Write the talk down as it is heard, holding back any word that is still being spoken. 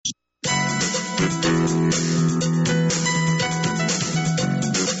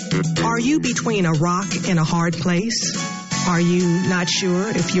you between a rock and a hard place? Are you not sure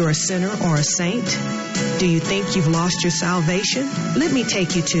if you're a sinner or a saint? Do you think you've lost your salvation? Let me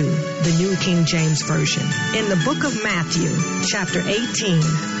take you to the New King James Version. In the book of Matthew, chapter 18,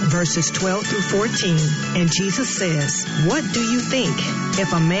 verses 12 through 14, and Jesus says, "What do you think?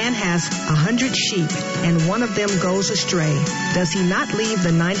 If a man has 100 sheep and one of them goes astray, does he not leave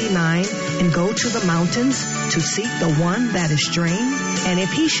the 99 and go to the mountains to seek the one that is straying? And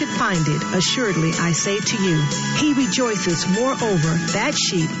if he should find it, assuredly I say to you, he rejoices more over that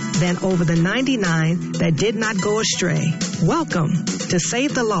sheep than over the 99 that did not go astray." Welcome to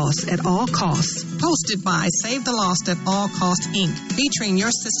Save the Lost at All Costs, hosted by Save the Lost at All Costs, Inc., featuring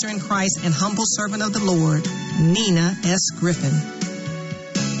your sister in Christ and humble servant of the Lord, Nina S. Griffin.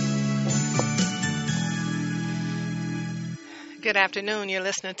 Good afternoon. You're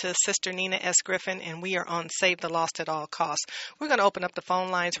listening to Sister Nina S. Griffin, and we are on Save the Lost at All Costs. We're going to open up the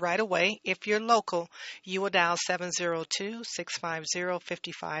phone lines right away. If you're local, you will dial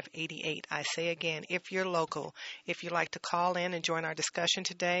 702-650-5588. I say again, if you're local, if you'd like to call in and join our discussion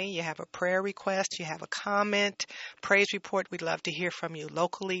today, you have a prayer request, you have a comment, praise report, we'd love to hear from you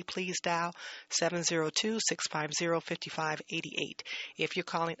locally. Please dial 702-650-5588. If you're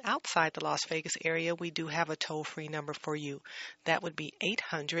calling outside the Las Vegas area, we do have a toll-free number for you. That would be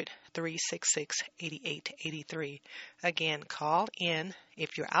 800-366-8883. Again, call in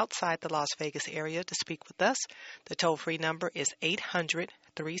if you're outside the Las Vegas area to speak with us. The toll-free number is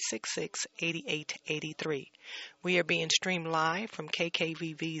 800-366-8883. We are being streamed live from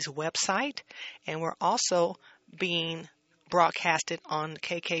KKVV's website, and we're also being broadcasted on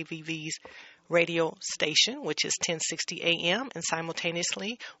KKVV's radio station, which is 1060 AM, and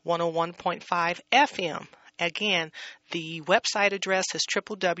simultaneously 101.5 FM. Again, the website address is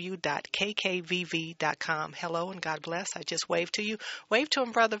www.kkvv.com. Hello and God bless. I just waved to you. Wave to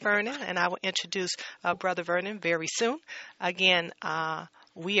him, Brother Vernon, and I will introduce Brother Vernon very soon. Again,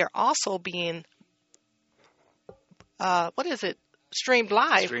 we are also being, streamed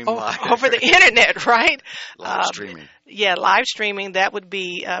live over the internet, right? Live streaming. Yeah, live streaming. That would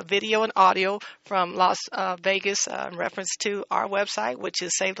be video and audio from Las Vegas in reference to our website, which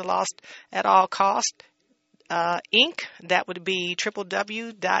is Save the Lost at All Costs. Inc. That would be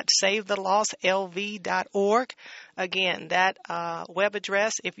www.savethelostlv.org. Again, that web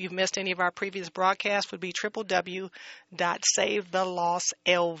address, if you've missed any of our previous broadcasts, would be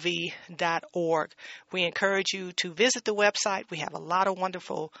www.savethelostlv.org. We encourage you to visit the website. We have a lot of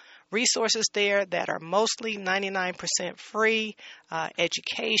wonderful resources there that are mostly 99% free,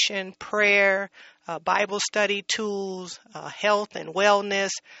 education, prayer, Bible study tools, health and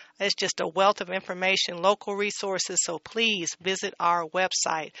wellness. It's just a wealth of information, local resources, so please visit our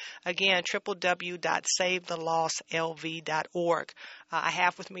website. Again, www.savethelostlv.org. I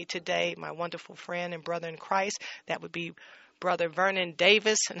have with me today my wonderful friend and brother in Christ. That would be Brother Vernon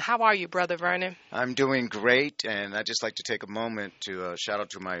Davis. And how are you, Brother Vernon? I'm doing great, and I'd just like to take a moment to shout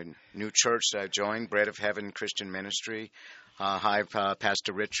out to my new church that I joined, Bread of Heaven Christian Ministry. Hi,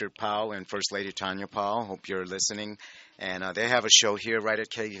 Pastor Richard Powell and First Lady Tanya Powell. Hope you're listening. And they have a show here right at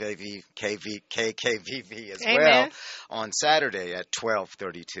KKVV as Amen. Well on Saturday at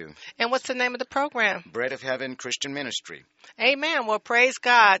 12:32. And what's the name of the program? Bread of Heaven Christian Ministry. Amen. Well, praise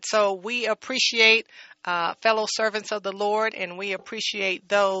God. So we appreciate fellow servants of the Lord, and we appreciate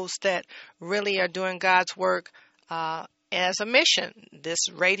those that really are doing God's work as a mission. This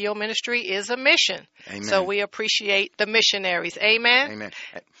radio ministry is a mission. Amen. So we appreciate the missionaries. Amen. Amen.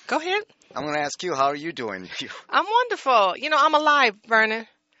 Go ahead. I'm going to ask you, how are you doing? I'm wonderful. I'm alive, Vernon.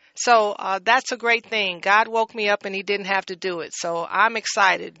 So that's a great thing. God woke me up and he didn't have to do it. So I'm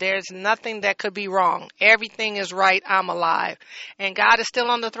excited. There's nothing that could be wrong. Everything is right. I'm alive. And God is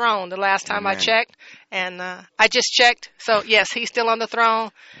still on the throne the last time Amen. I checked. And I just checked. So, yes, he's still on the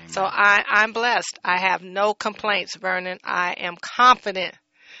throne. Amen. So I'm blessed. I have no complaints, Vernon. I am confident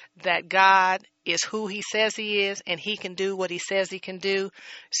that God is who he says he is, and he can do what he says he can do.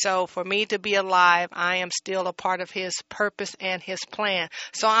 So for me to be alive, I am still a part of his purpose and his plan.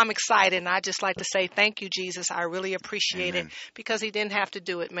 So I'm excited, and I just like to say thank you, Jesus. I really appreciate Amen. it because he didn't have to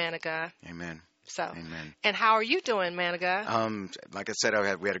do it, man of God. Amen. So, Amen. And how are you doing, man of God? Like I said,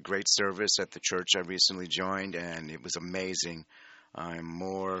 we had a great service at the church I recently joined, and it was amazing. I'm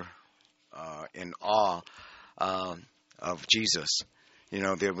more in awe of Jesus.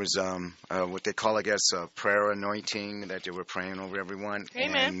 There was what they call, I guess, a prayer anointing that they were praying over everyone.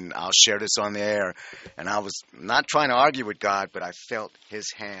 Amen. And I'll share this on the air. And I was not trying to argue with God, but I felt his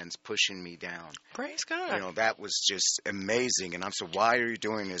hands pushing me down. Praise God. That was just amazing. And I'm so, why are you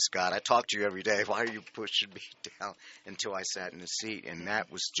doing this, God? I talk to you every day. Why are you pushing me down? Until I sat in the seat. And that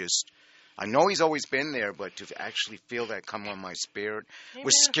was just I know He's always been there, but to actually feel that come on my spirit Amen.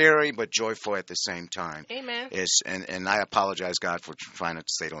 was scary but joyful at the same time. Amen. And I apologize, God, for trying to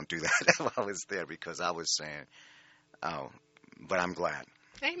say don't do that while I was there, because I was saying, oh, but I'm glad.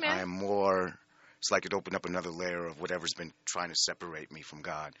 Amen. I am more. It's like it opened up another layer of whatever's been trying to separate me from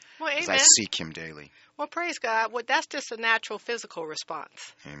God. Well, as amen. I seek Him daily. Well, praise God. Well, that's just a natural physical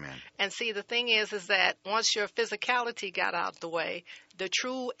response. Amen. And see, the thing is that once your physicality got out the way, the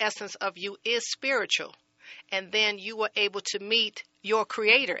true essence of you is spiritual. And then you were able to meet your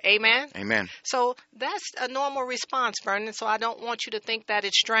Creator. Amen? Amen. So that's a normal response, Vernon. So I don't want you to think that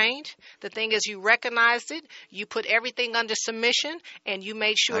it's strange. The thing is, you recognized it, you put everything under submission, and you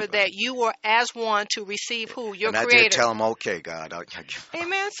made sure that you were as one to receive who? Your and I Creator. did tell Him, okay, God.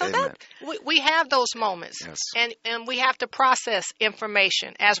 Amen. So Amen. that we have those moments. Yes. And we have to process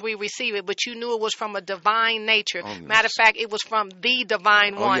information as we receive it. But you knew it was from a divine nature. Oh, yes. Matter of fact, it was from the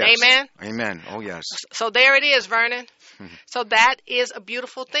divine one. Yes. Amen? Amen. Oh, yes. So there it is, Vernon. So that is a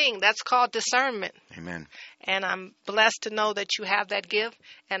beautiful thing. That's called discernment. Amen. And I'm blessed to know that you have that gift.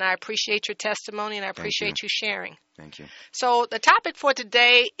 And I appreciate your testimony, and I appreciate you sharing. Thank you. So the topic for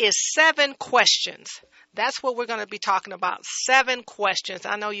today is 7 questions. That's what we're going to be talking about, 7 questions.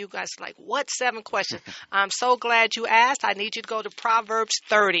 I know you guys are like, what 7 questions? I'm so glad you asked. I need you to go to Proverbs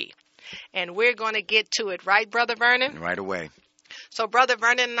 30. And we're going to get to it. Right, Brother Vernon? Right away. So Brother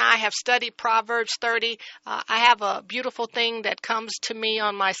Vernon and I have studied Proverbs 30. I have a beautiful thing that comes to me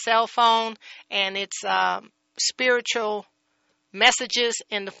on my cell phone, and it's spiritual messages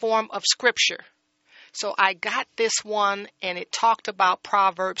in the form of Scripture. So I got this one, and it talked about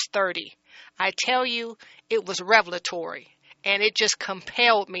Proverbs 30. I tell you, it was revelatory, and it just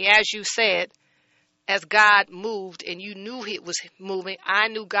compelled me, as you said, as God moved, and you knew He was moving. I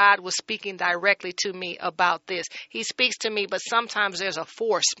knew God was speaking directly to me about this. He speaks to me, but sometimes there's a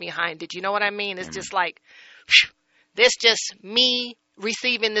force behind it. You know what I mean? It's just like, this just me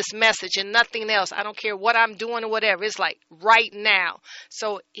receiving this message and nothing else. I don't care what I'm doing or whatever. It's like right now.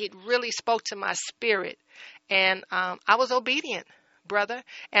 So it really spoke to my spirit. And I was obedient, brother.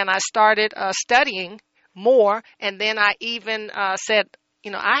 And I started studying more. And then I even said,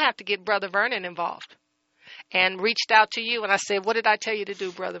 I have to get Brother Vernon involved. And reached out to you, and I said, what did I tell you to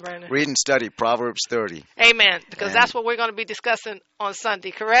do, Brother Vernon? Read and study Proverbs 30. Amen. Because that's what we're going to be discussing on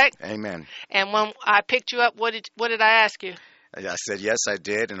Sunday, correct? Amen. And when I picked you up, what did I ask you? I said, yes, I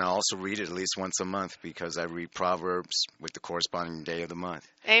did, and I also read it at least once a month because I read Proverbs with the corresponding day of the month.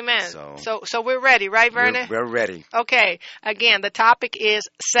 Amen. So we're ready, right, Vernon? We're ready. Okay. Again, the topic is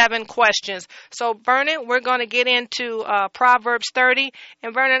 7 questions. So, Vernon, we're going to get into Proverbs 30.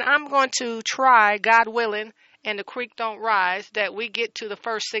 And, Vernon, I'm going to try, God willing, and the creek don't rise, that we get to the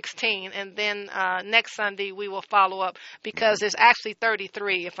first 16, and then next Sunday we will follow up, because it's actually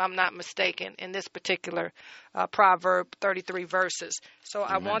 33, if I'm not mistaken, in this particular proverb, 33 verses. So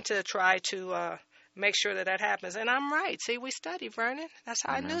Amen. I want to try to make sure that happens. And I'm right. See, we study, Vernon. That's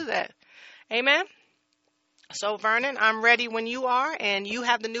how Amen. I knew that. Amen? So, Vernon, I'm ready when you are, and you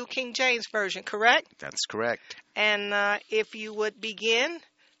have the New King James Version, correct? That's correct. And if you would begin,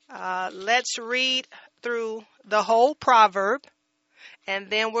 let's read through the whole proverb, and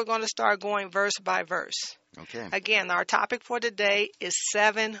then we're going to start going verse by verse. Okay. Again, our topic for today is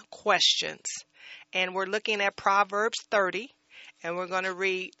 7 questions, and we're looking at Proverbs 30, and we're going to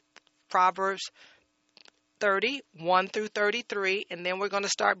read Proverbs 30, 1 through 33, and then we're going to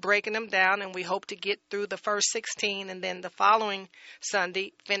start breaking them down, and we hope to get through the first 16, and then the following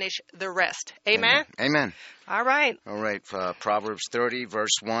Sunday finish the rest. Amen? Amen. All right. All right. Proverbs 30,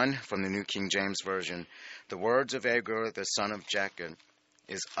 verse 1 from the New King James Version. The words of Agur, the son of Jacob,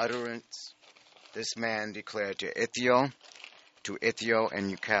 is utterance. This man declared to Ithio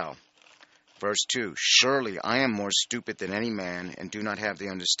and Ucal. Verse 2, surely I am more stupid than any man, and do not have the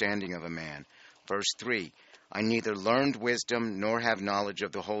understanding of a man. Verse 3, I neither learned wisdom nor have knowledge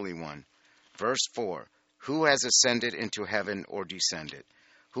of the Holy One. Verse 4, who has ascended into heaven or descended?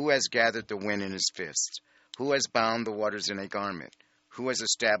 Who has gathered the wind in his fists? Who has bound the waters in a garment? Who has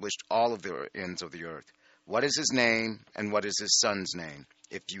established all of the ends of the earth? What is his name, and what is his son's name,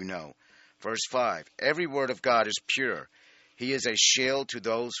 if you know? Verse 5, every word of God is pure. He is a shield to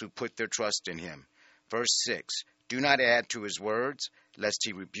those who put their trust in him. Verse 6, do not add to his words, lest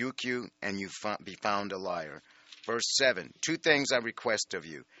he rebuke you, and you be found a liar. Verse 7, 2 things I request of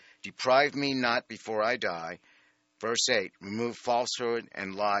you. Deprive me not before I die. Verse 8, remove falsehood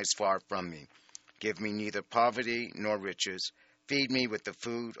and lies far from me. Give me neither poverty nor riches. Feed me with the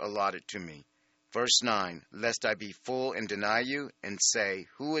food allotted to me. Verse 9, lest I be full and deny you, and say,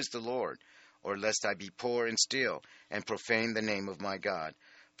 who is the Lord? Or lest I be poor and steal, and profane the name of my God.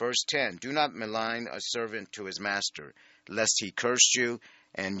 Verse 10, do not malign a servant to his master, lest he curse you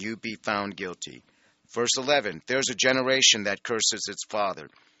and you be found guilty. Verse 11, there's a generation that curses its father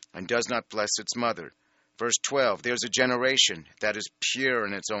and does not bless its mother. Verse 12, there's a generation that is pure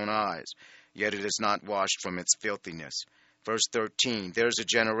in its own eyes, yet it is not washed from its filthiness. Verse 13, there's a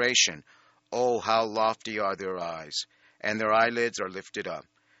generation, oh, how lofty are their eyes, and their eyelids are lifted up.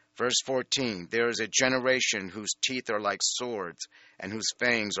 Verse 14, there is a generation whose teeth are like swords, and whose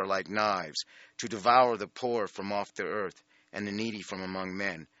fangs are like knives, to devour the poor from off the earth, and the needy from among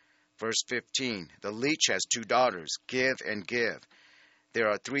men. Verse 15, the leech has 2 daughters, give and give. There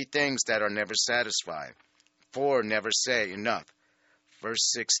are 3 things that are never satisfied. 4 never say enough.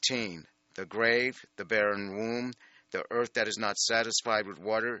 Verse 16, the grave, the barren womb, the earth that is not satisfied with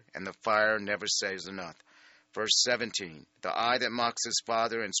water, and the fire never says enough. Verse 17, the eye that mocks his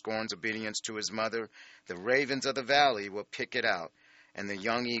father and scorns obedience to his mother, the ravens of the valley will pick it out, and the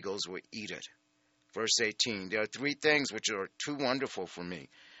young eagles will eat it. Verse 18, there are 3 things which are too wonderful for me.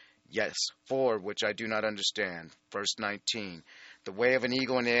 Yes, 4 which I do not understand. Verse 19, the way of an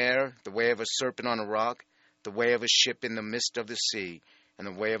eagle in the air, the way of a serpent on a rock, the way of a ship in the midst of the sea, and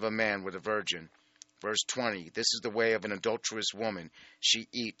the way of a man with a virgin. Verse 20, this is the way of an adulterous woman. She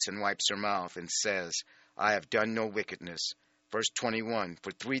eats and wipes her mouth and says, I have done no wickedness. Verse 21,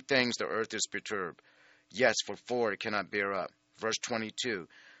 for 3 things the earth is perturbed. Yes, for 4 it cannot bear up. Verse 22,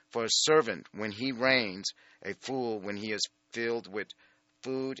 for a servant when he reigns, a fool when he is filled with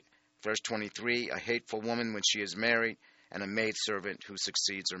food. Verse 23, a hateful woman when she is married, and a maidservant who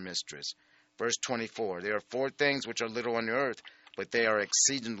succeeds her mistress. Verse 24, there are 4 things which are little on the earth, but they are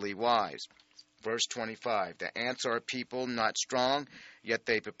exceedingly wise. Verse 25, the ants are a people not strong, yet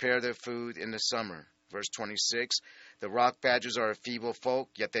they prepare their food in the summer. Verse 26, the rock badgers are a feeble folk,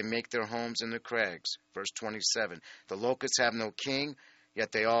 yet they make their homes in the crags. Verse 27, the locusts have no king,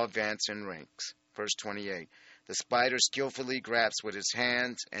 yet they all advance in ranks. Verse 28, the spider skillfully grasps with his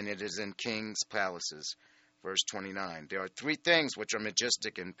hands, and it is in kings' palaces. Verse 29, there are 3 things which are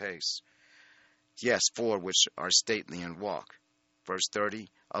majestic in pace. Yes, 4 which are stately in walk. Verse 30,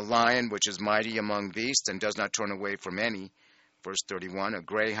 a lion which is mighty among beasts and does not turn away from any. Verse 31, a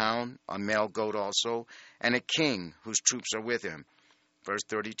greyhound, a male goat also, and a king whose troops are with him. Verse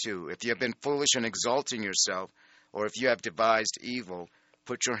 32, if you have been foolish in exalting yourself, or if you have devised evil,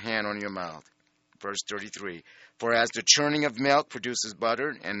 put your hand on your mouth. Verse 33, for as the churning of milk produces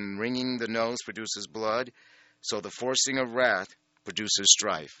butter, and wringing the nose produces blood, so the forcing of wrath produces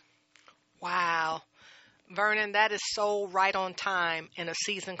strife. Wow. Vernon, that is so right on time in a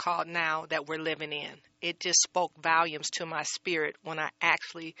season called now that we're living in. It just spoke volumes to my spirit when I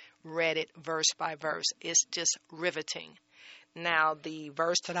actually read it verse by verse. It's just riveting. Now, the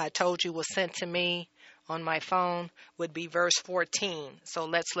verse that I told you was sent to me on my phone would be verse 14. So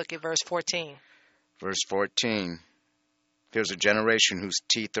let's look at verse 14. Verse 14, there's a generation whose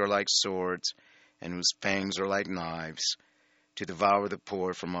teeth are like swords and whose fangs are like knives, to devour the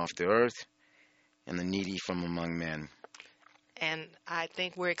poor from off the earth and the needy from among men. And I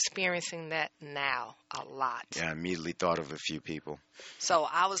think we're experiencing that now a lot. Yeah, I immediately thought of a few people. So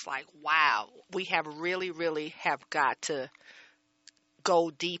I was like, wow, we have really have got to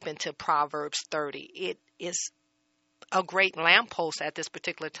go deep into Proverbs 30. It is a great lamppost at this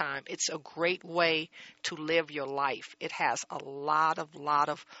particular time. It's a great way to live your life. It has a lot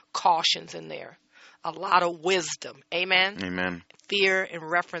of cautions in there, a lot of wisdom. Amen? Amen. Fear and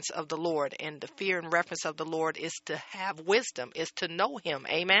reference of the Lord. And the fear and reference of the Lord is to have wisdom, is to know Him.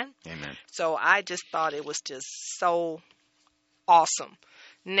 Amen? Amen. So I just thought it was just so awesome.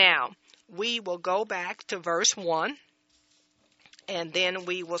 Now, we will go back to verse 1, and then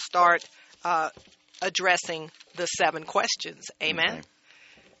we will start addressing the 7 questions. Amen? Okay.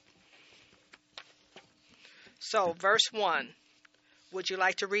 So, verse 1. Would you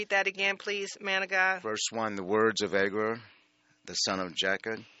like to read that again, please, man of God? Verse 1, the words of Agur, the son of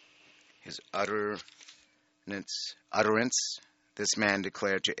Jacob, his utterance, this man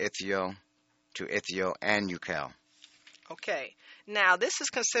declared to Ithio, and Ucal. Okay. Now, this is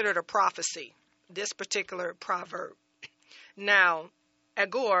considered a prophecy, this particular proverb. Now,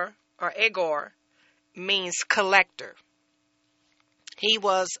 Agur means collector. He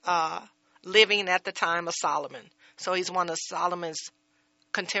was living at the time of Solomon. So he's one of Solomon's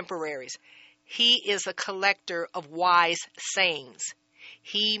contemporaries. He is a collector of wise sayings.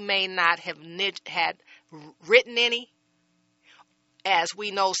 He may not have had written any, as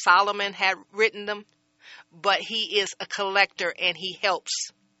we know Solomon had written them, but he is a collector and he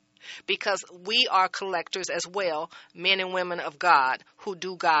helps. Because we are collectors as well, men and women of God who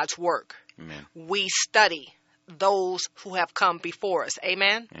do God's work. Amen. We study those who have come before us.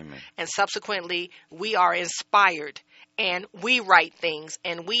 Amen? Amen. And subsequently, we are inspired and we write things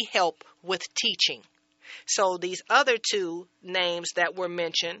and we help with teaching. So these other two names that were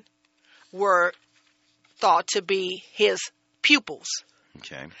mentioned were thought to be his pupils.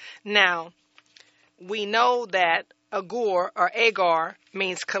 Okay. Now, we know that Agar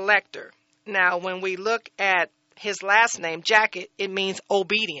means collector. Now, when we look at his last name, Jacket, it means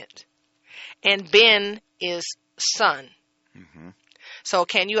obedient. And Ben is son. Mm-hmm. So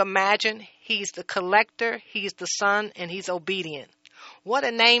can you imagine? He's the collector, he's the son, and he's obedient. What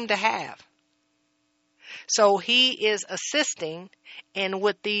a name to have. So he is assisting in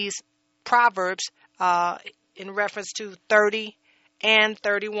with these proverbs in reference to 30 and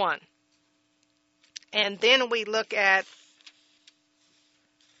 31. And then we look at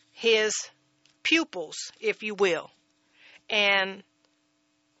his pupils, if you will. And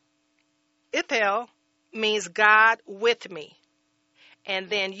Ithel means God with me. And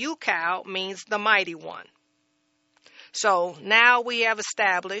then Ukal means the mighty one. So now we have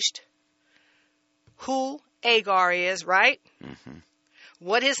established who Agar is, right? Mm-hmm.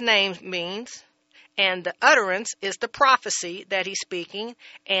 What his name means. And the utterance is the prophecy that he's speaking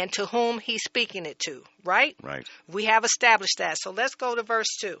and to whom he's speaking it to, right? Right. We have established that. So let's go to verse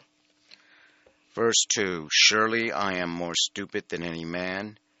 2. Verse 2, surely I am more stupid than any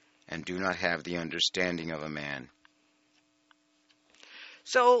man, and do not have the understanding of a man.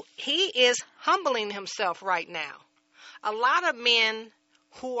 So he is humbling himself right now. A lot of men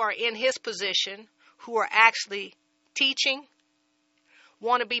who are in his position, who are actually teaching,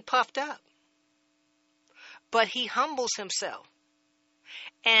 want to be puffed up. But he humbles himself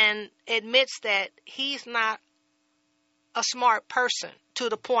and admits that he's not a smart person to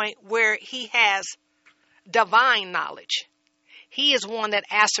the point where he has divine knowledge. He is one that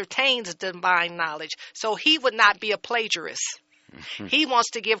ascertains divine knowledge. So he would not be a plagiarist. Mm-hmm. He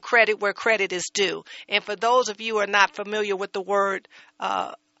wants to give credit where credit is due. And for those of you who are not familiar with the word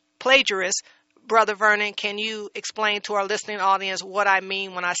plagiarist, Brother Vernon, can you explain to our listening audience what I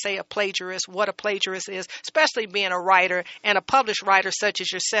mean when I say a plagiarist, what a plagiarist is, especially being a writer and a published writer such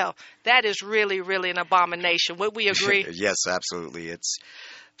as yourself? That is really, really an abomination. Would we agree? Yes, absolutely. It's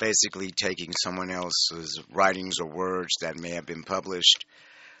basically taking someone else's writings or words that may have been published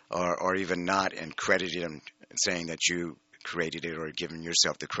or even not and crediting them, saying that you created it or giving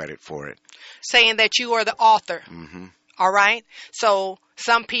yourself the credit for it. Saying that you are the author. Mm-hmm. All right? So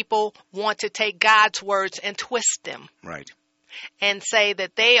some people want to take God's words and twist them. Right. And say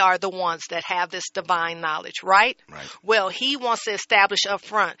that they are the ones that have this divine knowledge, right? Right. Well, he wants to establish up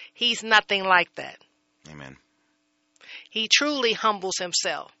front. He's nothing like that. Amen. He truly humbles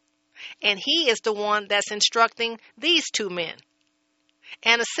himself. And he is the one that's instructing these two men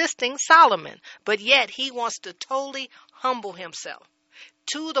and assisting Solomon. But yet he wants to totally humble himself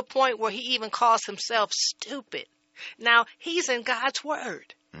to the point where he even calls himself stupid. Now, he's in God's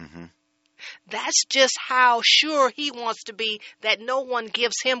word. Mm-hmm. That's just how sure he wants to be that no one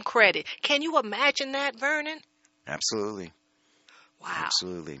gives him credit. Can you imagine that, Vernon? Absolutely. Wow.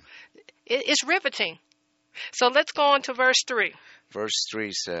 Absolutely. It's riveting. So let's go on to verse 3. Verse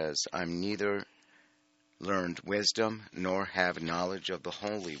 3 says, I'm neither learned wisdom nor have knowledge of the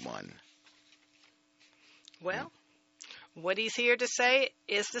Holy One. Well, what he's here to say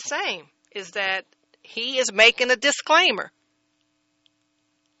is the same, is that he is making a disclaimer.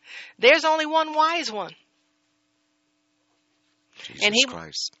 There's only one wise one. Jesus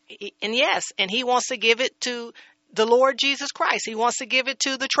Christ. And yes, and he wants to give it to the Lord Jesus Christ. He wants to give it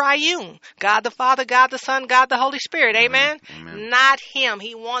to the triune. God the Father, God the Son, God the Holy Spirit. Amen? Amen. Not him.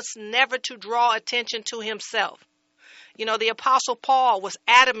 He wants never to draw attention to himself. You know, the Apostle Paul was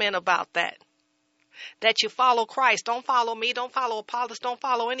adamant about that. That you follow Christ. Don't follow me. Don't follow Apollos. Don't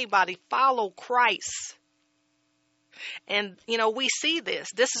follow anybody. Follow Christ. And, you know, we see this.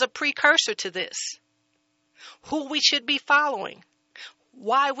 This is a precursor to this. Who we should be following.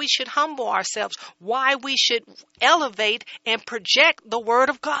 Why we should humble ourselves. Why we should elevate and project the Word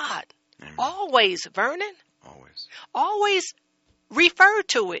of God. Amen. Always, Vernon. Always. Always refer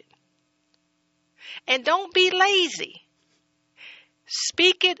to it. And don't be lazy.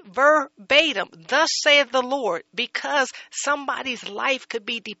 Speak it verbatim, thus saith the Lord, because somebody's life could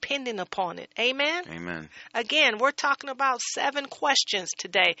be dependent upon it. Amen? Amen. Again, we're talking about 7 questions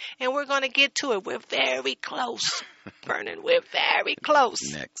today, and we're going to get to it. We're very close, Vernon. We're very close.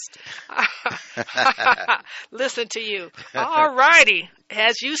 Next. Listen to you. All righty.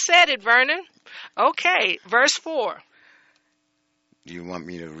 As you said it, Vernon. Okay, verse 4. Do you want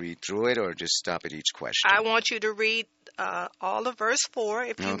me to read through it or just stop at each question? I want you to read all of verse 4,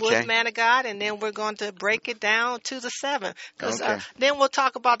 if you Okay. would, man of God, and then we're going to break it down to the 7. Because Okay. then we'll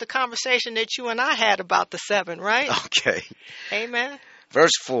talk about the conversation that you and I had about the 7, right? Okay. Amen.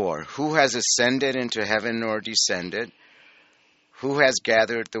 Verse 4, who has ascended into heaven or descended? Who has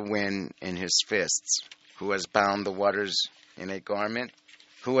gathered the wind in his fists? Who has bound the waters in a garment?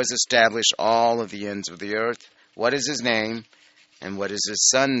 Who has established all of the ends of the earth? What is his name? And what is his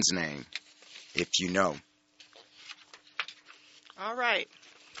son's name? If you know. All right.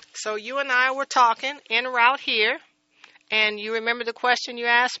 So you and I were talking en route here, and you remember the question you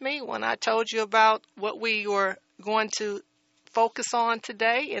asked me when I told you about what we were going to focus on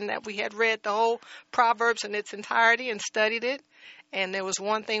today, and that we had read the whole Proverbs in its entirety and studied it. And there was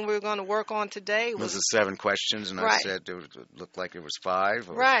one thing we were going to work on today. Was it 7 questions? And Right. I said it looked like it was 5.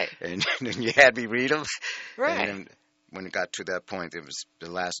 Right. And then you had me read them. Right. And then when it got to that point, it was the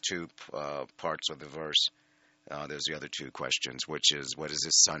last 2 parts of the verse. There's the other 2 questions, which is, what is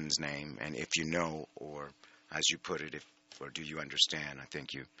his son's name? And if you know, or as you put it, or do you understand? I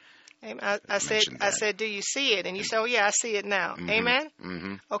think you I said, mentioned that. do you see it? And you said, oh, yeah, I see it now. Mhm. Amen?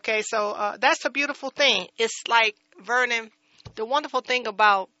 Mm-hmm. Okay, so that's a beautiful thing. It's like, Vernon, the wonderful thing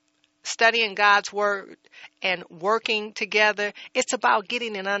about studying God's Word and working together, it's about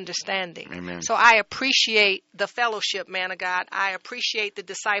getting an understanding. Amen. So I appreciate the fellowship, man of God. I appreciate the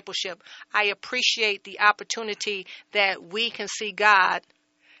discipleship. I appreciate the opportunity that we can see God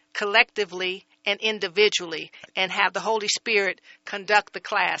collectively and individually and have the Holy Spirit conduct the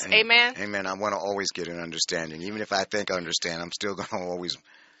class. Amen? Amen. I want to always get an understanding. Even if I think I understand, I'm still going to always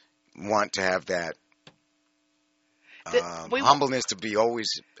want to have that humbleness, to be always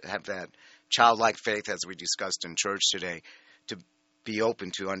have that childlike faith, as we discussed in church today, to be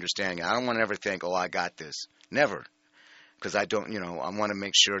open to understanding. I don't want to ever think, oh, I got this. Never. Because I don't, I want to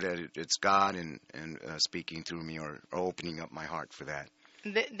make sure that it's God and speaking through me, or opening up my heart for that.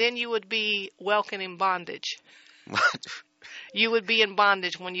 Then you would be welcoming bondage. What? You would be in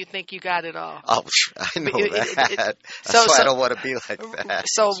bondage when you think you got it all. Oh, I know that. That's So- why so- I don't want to be like that.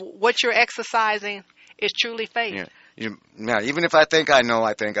 So what you're exercising is truly faith. Yeah. Even if I think I know,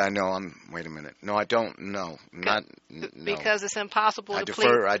 wait a minute. No, I don't know. No. Because it's impossible I to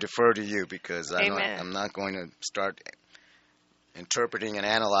please. I defer to you, because Amen. I'm not going to start interpreting and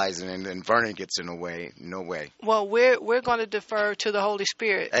analyzing, and then Vernon gets in the way. No way. Well, we're going to defer to the Holy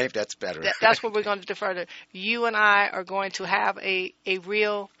Spirit. Hey, that's better. That's what we're going to defer to. You and I are going to have a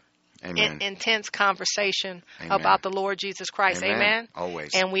real intense conversation Amen. about the Lord Jesus Christ. Amen. Amen?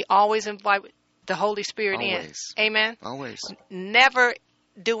 Always. And we always invite the Holy Spirit Always. in. Amen? Always. Never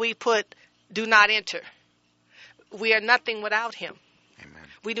do we put do not enter. We are nothing without Him. Amen.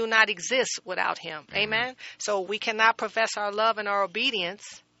 We do not exist without Him. Amen? So we cannot profess our love and our obedience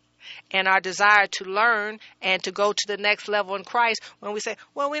and our desire to learn and to go to the next level in Christ when we say,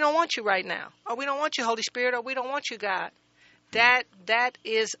 well, we don't want you right now, or we don't want you, Holy Spirit, or we don't want you, God. That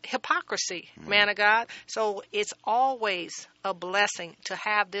is hypocrisy, man of God. So it's always a blessing to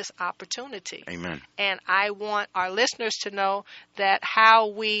have this opportunity. Amen. And I want our listeners to know that how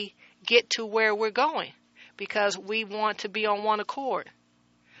we get to where we're going, because we want to be on one accord.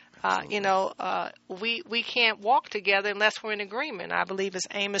 We can't walk together unless we're in agreement. I believe it's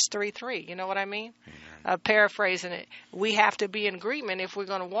Amos 3:3. You know what I mean? Paraphrasing it. We have to be in agreement if we're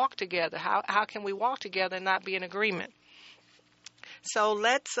going to walk together. How can we walk together and not be in agreement? So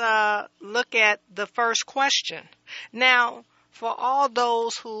let's look at the first question. Now, for all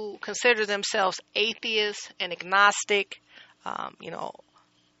those who consider themselves atheists and agnostic, I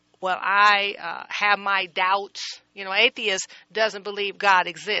have my doubts. Atheist doesn't believe God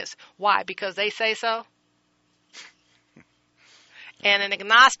exists. Why? Because they say so? And an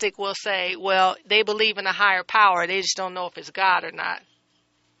agnostic will say, well, they believe in a higher power. They just don't know if it's God or not.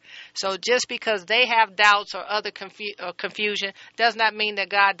 So just because they have doubts or other confusion does not mean that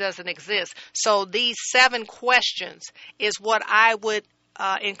God doesn't exist. So these 7 questions is what I would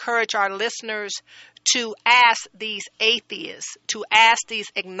encourage our listeners to ask these atheists, to ask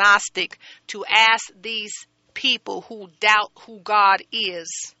these agnostic, to ask these people who doubt who God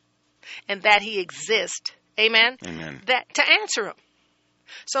is and that He exists. Amen? Amen. To answer them.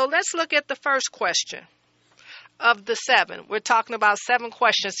 So let's look at the first question of the 7. We're talking about 7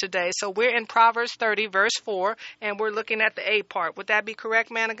 questions today. So we're in Proverbs 30, verse 4, and we're looking at the A part. Would that be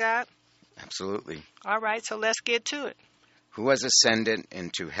correct, man of God? Absolutely. All right, so let's get to it. Who has ascended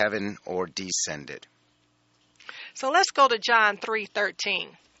into heaven or descended? So let's go to John 3:13.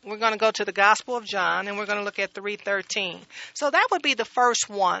 We're going to go to the Gospel of John, and we're going to look at 3:13. So that would be the first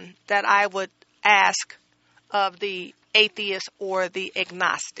one that I would ask of the atheist or the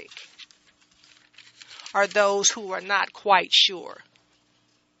agnostic. are those who are not quite sure.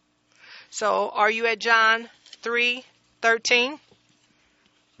 So are you at John 3:13?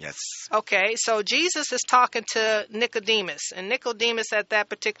 Yes. Okay, so Jesus is talking to Nicodemus, and Nicodemus at that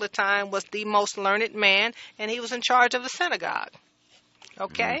particular time was the most learned man, and he was in charge of the synagogue.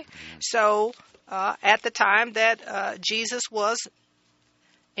 Okay, so at the time that Jesus was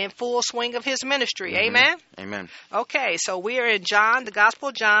in full swing of his ministry, amen? Amen. Okay, so we are in John, the Gospel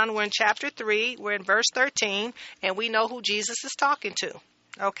of John. We're in chapter 3, we're in verse 13, and we know who Jesus is talking to.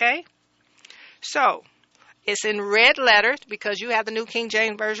 Okay, so it's in red letters because you have the New King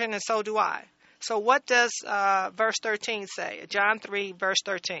James Version, and so do I. So what does verse 13 say? John 3, verse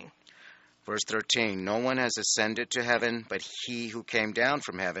 13. Verse 13, no one has ascended to heaven but he who came down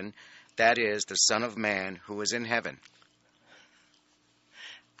from heaven, that is, the Son of Man who is in heaven.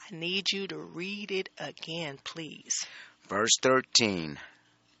 I need you to read it again, please. Verse 13,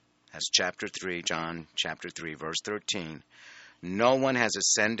 that's chapter 3, John chapter 3, verse 13. No one has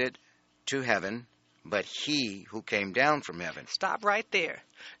ascended to heaven but he who came down from heaven. Stop right there.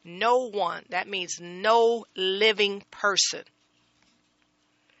 No one, that means no living person,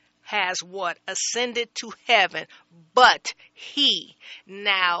 has what? Ascended to heaven, but he.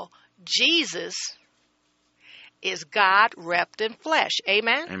 Now, Jesus is God wrapped in flesh.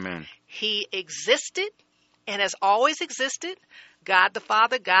 Amen? Amen. He existed and has always existed. God the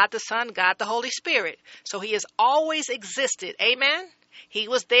Father, God the Son, God the Holy Spirit. So he has always existed. Amen? He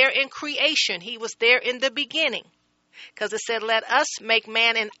was there in creation. He was there in the beginning. Because it said, let us make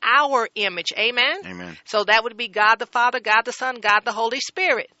man in our image. Amen? Amen. So that would be God the Father, God the Son, God the Holy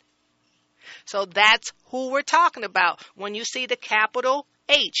Spirit. So that's who we're talking about. When you see the capital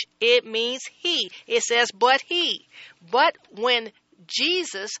H, it means he. It says, but he. But when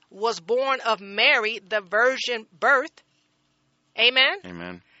Jesus was born of Mary, the virgin birth, amen?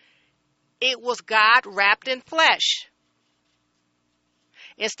 Amen. It was God wrapped in flesh.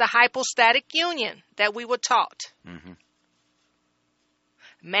 It's the hypostatic union that we were taught. Mm-hmm.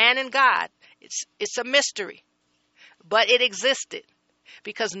 Man and God. It's a mystery. But it existed.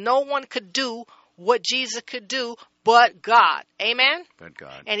 Because no one could do what Jesus could do but God. Amen? But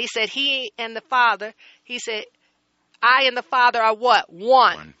God. And he said he and the Father, he said, I and the Father are what?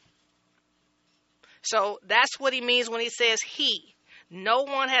 One. So that's what he means when he says he. No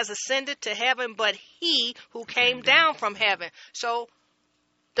one has ascended to heaven but he who came down from heaven. So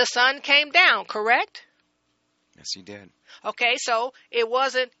the Son came down, correct? Yes, he did. Okay, so it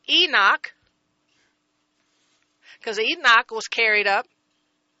wasn't Enoch, because Enoch was carried up.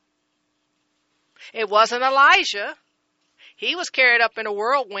 It wasn't Elijah. He was carried up in a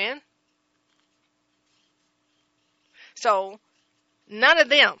whirlwind. So, none of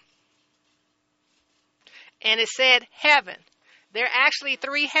them. And it said heaven. There are actually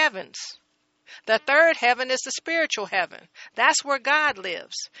 3 heavens. The third heaven is the spiritual heaven. That's where God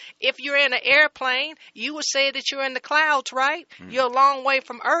lives. If you're in an airplane, you would say that you're in the clouds, right? You're a long way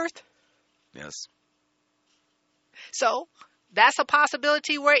from earth. Yes. So, that's a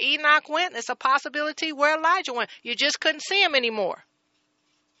possibility where Enoch went. It's a possibility where Elijah went. You just couldn't see him anymore.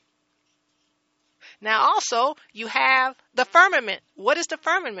 Now, also, you have the firmament. What is the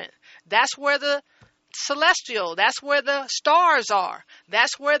firmament? That's where the celestial, that's where the stars are.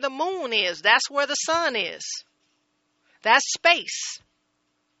 That's where the moon is. That's where the sun is. That's space.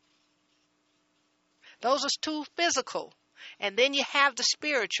 Those are 2 physical. And then you have the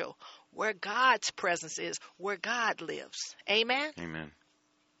spiritual, where God's presence is, where God lives. Amen? Amen.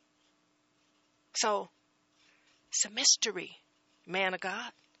 So, it's a mystery, man of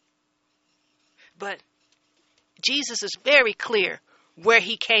God. But Jesus is very clear where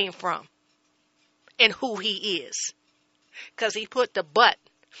he came from and who he is. Because he put the but,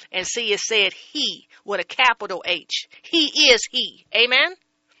 and see it said he with a capital H. He is he. Amen?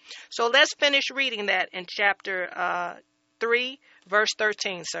 So let's finish reading that in chapter 3, verse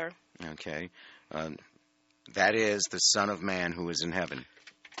 13, sir. Okay. That is the Son of Man who is in heaven.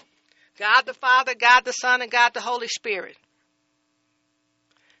 God the Father, God the Son, and God the Holy Spirit.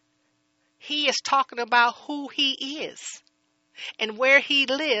 He is talking about who he is and where he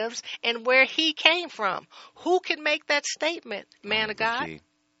lives and where he came from. Who can make that statement, man of God? He.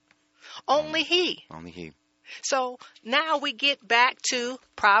 Only he. Only he. So now we get back to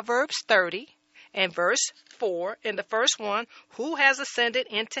Proverbs 30 and verse 4 in the first one. Who has ascended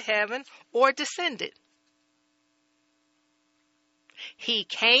into heaven or descended? He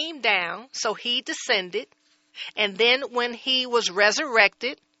came down, so he descended. And then when he was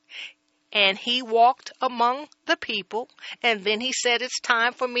resurrected, and he walked among the people, and then he said, it's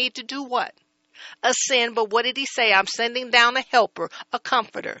time for me to do what? a sin, but what did he say? I'm sending down a helper, a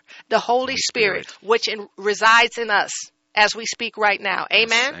comforter, the Holy Spirit, which resides in us as we speak right now. Amen?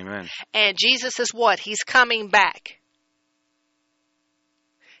 Yes, amen. And Jesus is what? He's coming back.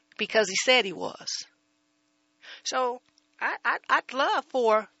 Because he said he was. So I'd love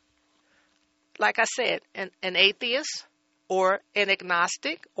for, like I said, an atheist or an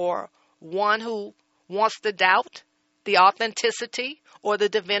agnostic or one who wants to doubt the authenticity or the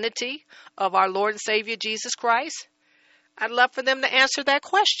divinity of our Lord and Savior Jesus Christ. I'd love for them to answer that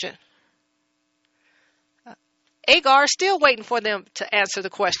question. Agar is still waiting for them to answer the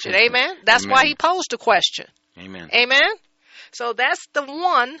question. Amen? That's Amen. why he posed the question. Amen. Amen? So that's the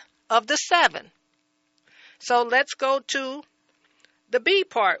one of the 7. So let's go to the B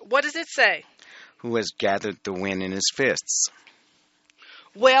part. What does it say? Who has gathered the wind in his fists?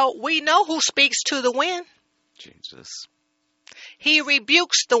 Well, we know who speaks to the wind. Jesus. He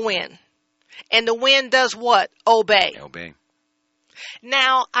rebukes the wind. And the wind does what? Obey. Obey.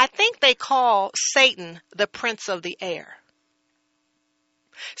 Now, I think they call Satan the prince of the air.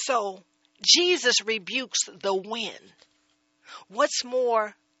 So, Jesus rebukes the wind. What's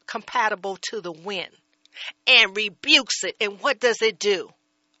more compatible to the wind? And rebukes it. And what does it do?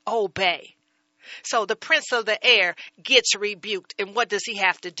 Obey. So the prince of the air gets rebuked. And what does he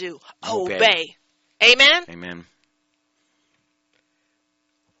have to do? Obey. Amen? Amen.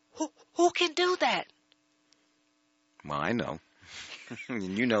 Who can do that? Well, I know.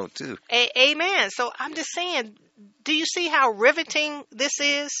 And you know too. Amen. So I'm just saying, do you see how riveting this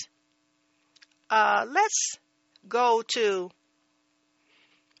is? Let's go to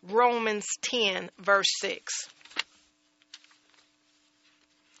Romans 10, verse 6.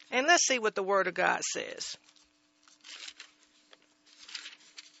 And let's see what the Word of God says.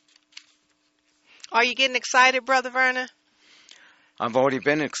 Are you getting excited, Brother Vernon? I've already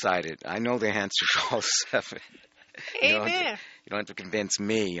been excited. I know the answer to all 7. Amen. You don't have to convince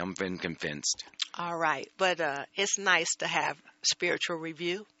me. I've been convinced. All right. But it's nice to have spiritual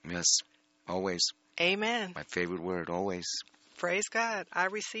review. Yes, always. Amen. My favorite word, always. Praise God. I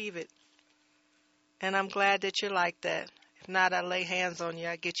receive it. And I'm glad that you're like that. If not, I lay hands on you.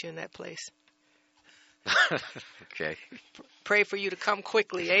 I get you in that place. Okay. Pray for you to come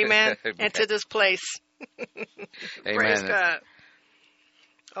quickly. Amen. Into this place. Amen. Praise God.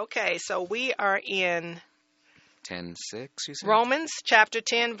 Okay, so we are in 10:6, you said? Romans chapter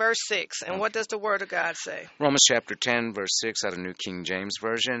 10, verse 6. And what does the Word of God say? Romans chapter 10, verse 6 out of New King James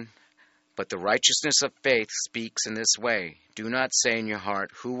Version. But the righteousness of faith speaks in this way. Do not say in your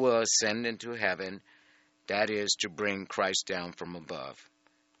heart, who will ascend into heaven? That is to bring Christ down from above.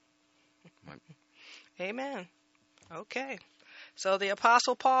 Amen. Okay. So the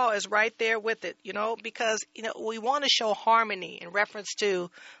Apostle Paul is right there with it, because, we want to show harmony in reference to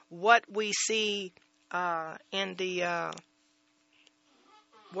what we see in the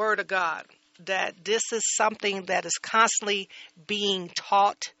Word of God, that this is something that is constantly being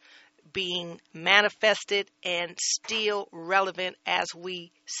taught, being manifested, and still relevant as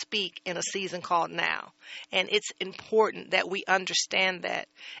we speak in a season called now. And it's important that we understand that,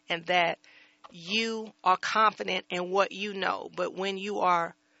 and that you are confident in what you know. But when you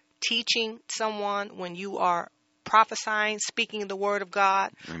are teaching someone, when you are prophesying, speaking the word of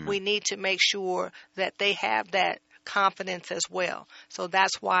God, we need to make sure that they have that confidence as well. So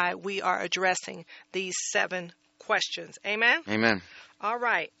that's why we are addressing these 7 questions. Amen? All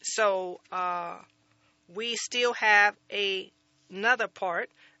right. So we still have another part,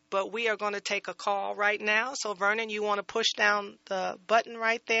 but we are going to take a call right now. So Vernon, you want to push down the button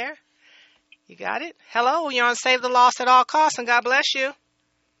right there? You got it? Hello, you're on Save the Lost at All Costs, and God bless you.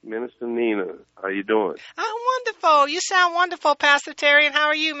 Minister Nina, how you doing? I'm wonderful. You sound wonderful, Pastor Terry. And how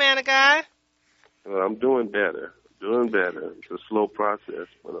are you, man of God? Well, I'm doing better. It's a slow process,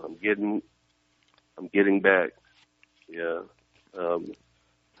 but I'm getting back. Yeah.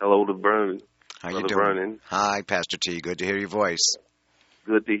 Hello to Vernon. How Brother you doing? Vernon. Hi, Pastor T. Good to hear your voice.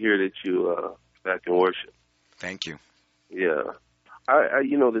 Good to hear that you back in worship. Thank you. Yeah.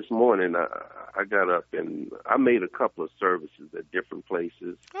 This morning I got up and I made a couple of services at different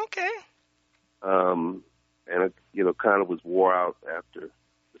places. Okay. And I, kind of was wore out after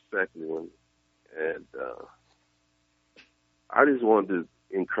the second one. And I just wanted to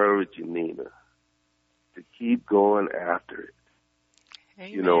encourage you, Nina, to keep going after it.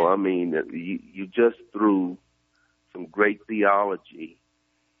 Amen. You just threw some great theology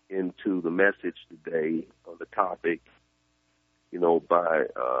into the message today on the topic, by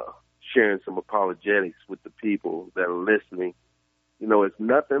sharing some apologetics with the people that are listening. It's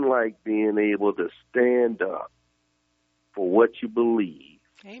nothing like being able to stand up for what you believe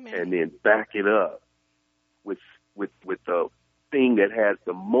Amen. and then back it up with the thing that has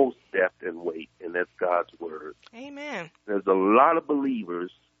the most depth and weight, and that's God's word. Amen. There's a lot of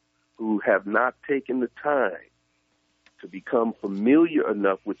believers who have not taken the time to become familiar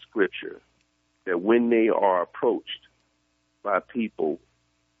enough with Scripture that when they are approached by people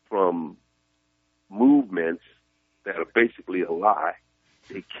from movements that are basically a lie,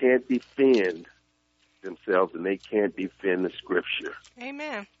 they can't defend themselves and they can't defend the Scripture.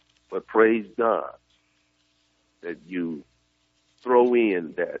 Amen. But praise God that you throw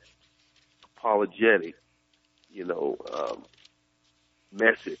in that apologetic,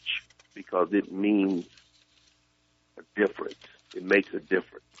 message, because it means a difference. It makes a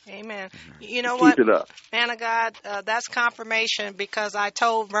difference. Amen. You know Keep what, it up. man of God, that's confirmation, because I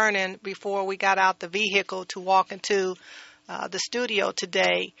told Vernon before we got out the vehicle to walk into the studio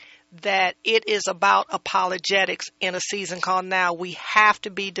today that it is about apologetics in a season called now. We have to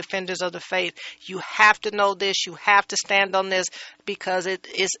be defenders of the faith. You have to know this. You have to stand on this, because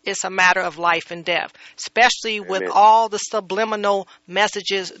it's a matter of life and death, especially with all the subliminal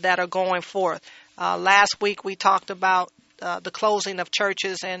messages that are going forth. Last week we talked about the closing of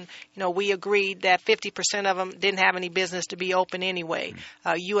churches, and we agreed that 50% of them didn't have any business to be open anyway.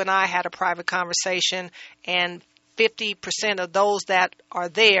 You and I had a private conversation, and 50% of those that are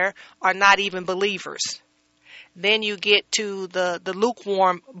there are not even believers. Then you get to the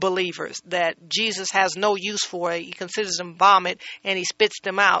lukewarm believers that Jesus has no use for. He considers them vomit, and he spits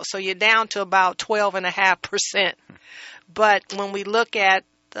them out. So you're down to about 12.5%. But when we look at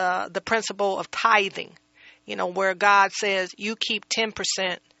the principle of tithing, where God says you keep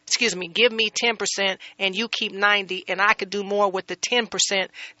 10%, give me 10% and you keep 90, and I could do more with the 10%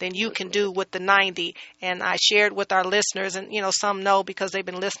 than you can do with the 90. And I shared with our listeners, and some know because they've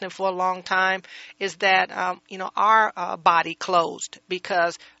been listening for a long time, is that our body closed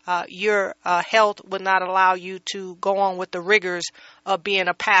because your health would not allow you to go on with the rigors of being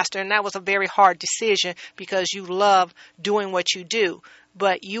a pastor, and that was a very hard decision because you love doing what you do.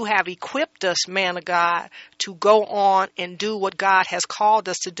 But you have equipped us, man of God, to go on and do what God has called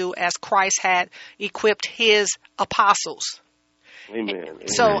us to do, as Christ had equipped his apostles. Amen.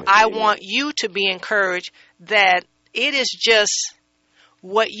 So I want you to be encouraged that it is just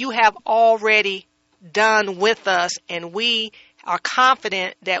what you have already done with us, and we are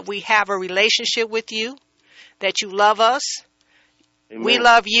confident that we have a relationship with you, that you love us. Amen. We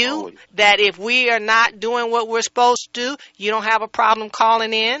love you, always. That if we are not doing what we're supposed to do, you don't have a problem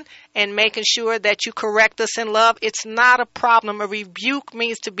calling in and making sure that you correct us in love. It's not a problem. A rebuke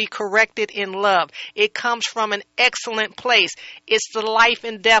means to be corrected in love. It comes from an excellent place. It's the life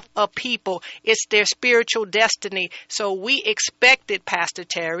and death of people. It's their spiritual destiny. So we expect it, Pastor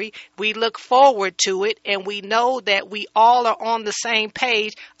Terry. We look forward to it, and we know that we all are on the same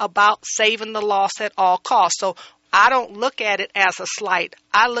page about saving the lost at all costs. So I don't look at it as a slight.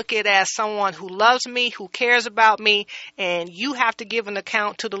 I look at it as someone who loves me, who cares about me, and you have to give an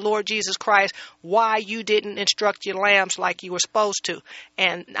account to the Lord Jesus Christ why you didn't instruct your lambs like you were supposed to.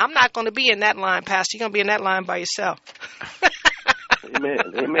 And I'm not going to be in that line, Pastor. You're going to be in that line by yourself. Amen.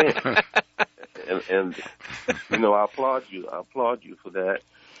 Amen. And I applaud you. I applaud you for that.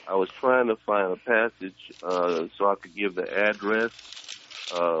 I was trying to find a passage so I could give the address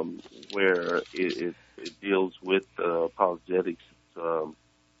where it deals with apologetics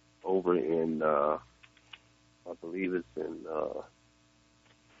over in, I believe it's in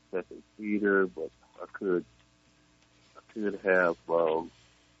 2 Peter, but I could have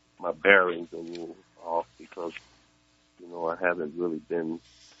my bearings a little off because, I haven't really been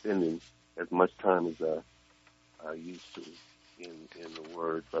spending as much time as I used to in the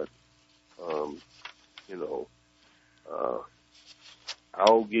Word, but,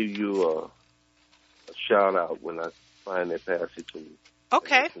 I'll give you a shout out when I find that passage and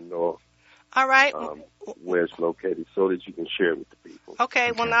let you know all right. Where it's located so that you can share it with the people.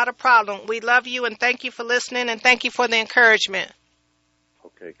 Okay, well, not a problem. We love you, and thank you for listening, and thank you for the encouragement.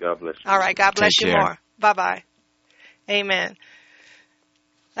 Okay, God bless you. All right, God bless Take you care. more. Bye-bye. Amen.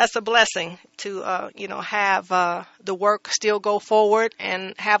 That's a blessing to, have the work still go forward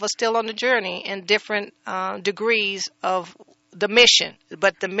and have us still on the journey in different degrees of the mission.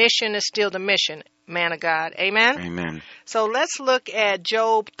 But the mission is still the mission, man of God. Amen? Amen. So let's look at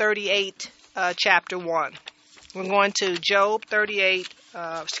Job 38, chapter 1. We're going to Job 38,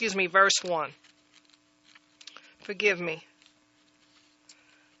 verse 1. Forgive me.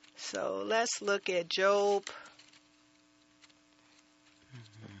 So let's look at Job.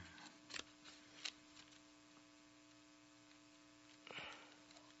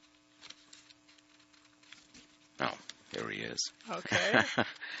 Oh, here he is. is. Okay.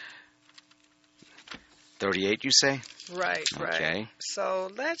 38, you say? Right. Okay.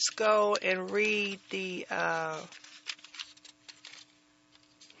 So let's go and read the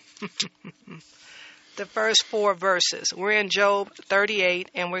the first 4 verses. We're in Job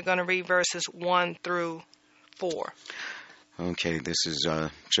 38, and we're going to read verses 1 through 4. Okay, this is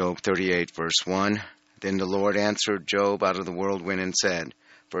Job 38, verse 1. Then the Lord answered Job out of the whirlwind and said,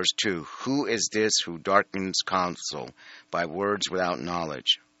 verse 2, Who is this who darkens counsel by words without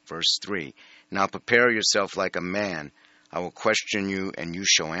knowledge? Verse 3, Now prepare yourself like a man. I will question you, and you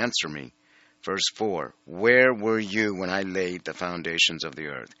shall answer me. Verse 4, Where were you when I laid the foundations of the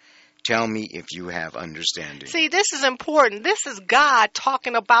earth? Tell me if you have understanding. See, this is important. This is God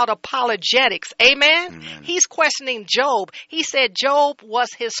talking about apologetics. Amen? Amen. He's questioning Job. He said Job was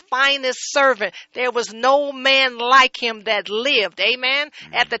his finest servant. There was no man like him that lived. Amen?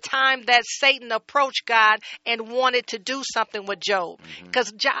 At the time that Satan approached God and wanted to do something with Job.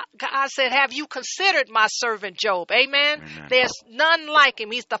 Because God said, have you considered my servant Job? Amen? There's none like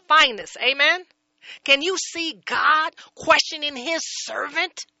him. He's the finest. Amen? Can you see God questioning his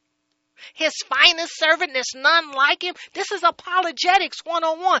servant? His finest servant, there's none like him. This is apologetics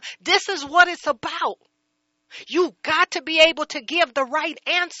 101. This is what it's about. You got to be able to give the right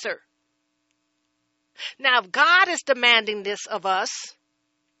answer. Now, if God is demanding this of us,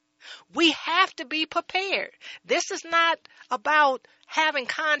 we have to be prepared. This is not about having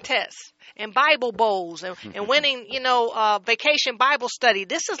contests and Bible bowls and winning, vacation Bible study.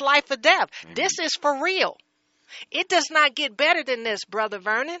 This is life or death. This is for real. It does not get better than this, Brother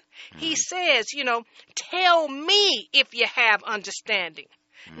Vernon. He says, tell me if you have understanding.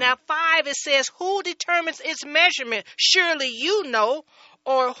 Now, 5, it says, who determines its measurement? Surely you know.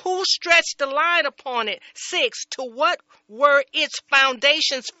 Or who stretched the line upon it? 6, to what were its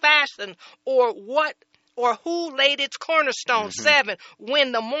foundations fastened? Or who laid its cornerstone? 7,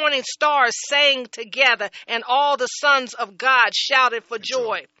 when the morning stars sang together and all the sons of God shouted for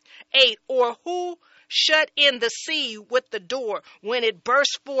joy. 8, or who shut in the sea with the door when it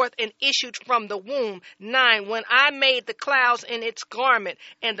burst forth and issued from the womb. 9, when I made the clouds in its garment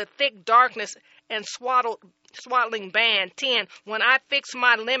and the thick darkness and swaddling band. 10, when I fixed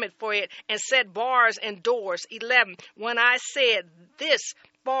my limit for it and set bars and doors. 11, when I said, this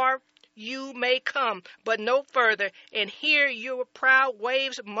far you may come, but no further, and here your proud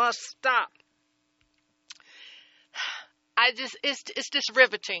waves must stop. It's just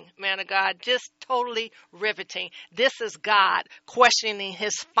riveting, man of God, just totally riveting. This is God questioning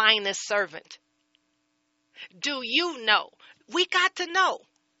his finest servant. Do you know? We got to know.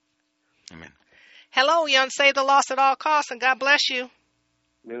 Amen. Hello, young Save the Lost at all costs, and God bless you.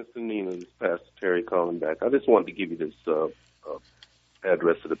 Minister Nina, this is Pastor Terry calling back. I just wanted to give you this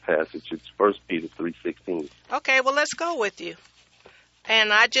address of the passage. It's 1 Peter 3:16. Okay, well, let's go with you.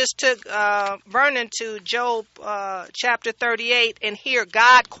 And I just took Vernon to Job chapter 38, and here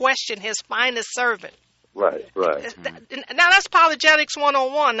God questioned his finest servant. Right. Now, that's apologetics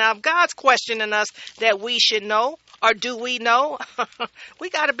 101. Now, if God's questioning us that we should know, or do we know, we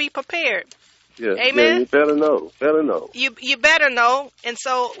got to be prepared. Yeah, Amen? Yeah, you better know. You better know, and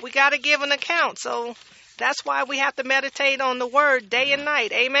so we got to give an account. So that's why we have to meditate on the word day and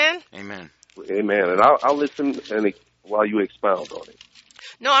night. Amen? Amen. Amen. And I'll listen while you expound on it.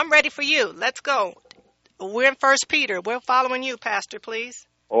 No, I'm ready for you. Let's go. We're in 1 Peter. We're following you, Pastor, please.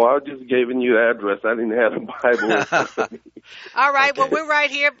 Oh, I just giving you the address. I didn't have the Bible. All right. Okay. Well, we're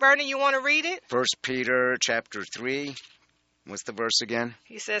right here. Vernon, you want to read it? 1 Peter chapter 3. What's the verse again?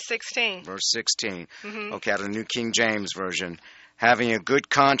 He says 16. Verse 16. Mm-hmm. Okay, out of the New King James Version. Having a good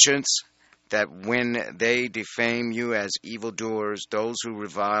conscience, that when they defame you as evildoers, those who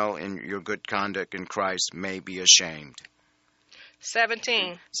revile in your good conduct in Christ may be ashamed.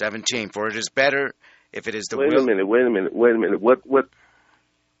 17. For it is better if it is the will... Wait a minute. What?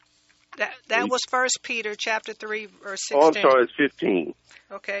 That was 1 Peter chapter 3, verse 16. Oh, I'm sorry, it's 15.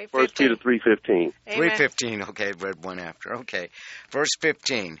 Okay, 15. 1 Peter 3:15. 3:15, okay, read one after. Okay, verse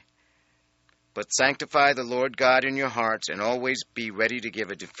 15. But sanctify the Lord God in your hearts, and always be ready to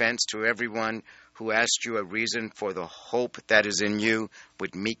give a defense to everyone who asks you a reason for the hope that is in you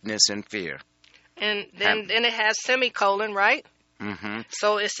with meekness and fear. And then it has semicolon, right? Mm-hmm.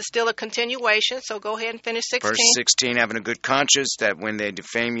 So it's still a continuation, so go ahead and finish 16. Verse 16, having a good conscience, that when they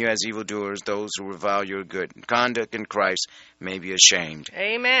defame you as evildoers, those who revile your good conduct in Christ may be ashamed.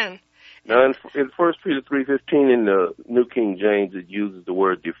 Amen. Now, in 1 Peter 3:15, in the New King James, it uses the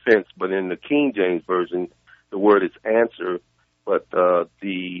word defense, but in the King James Version, the word is answer, but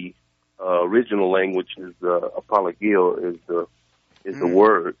the original language is apologio, is the is the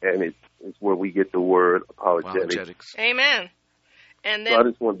word, and it's where we get the word apologetics. Amen. And then, so I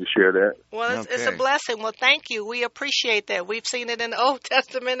just wanted to share that. Well, it's a blessing. Well, thank you. We appreciate that. We've seen it in the Old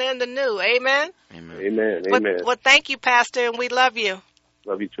Testament and the New. Amen? Amen. Well, thank you, Pastor, and we love you.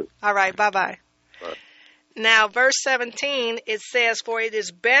 Love you too. All right, bye-bye. Bye. Now, verse 17, it says, "For it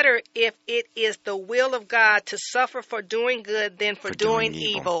is better if it is the will of God to suffer for doing good than for doing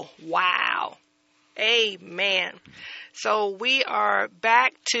evil." Wow. Amen. So we are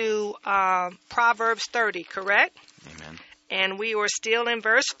back to Proverbs 30, correct? Amen. And we were still in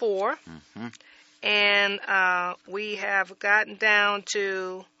verse 4. Mm-hmm. And we have gotten down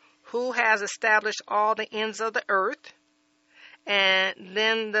to who has established all the ends of the earth. And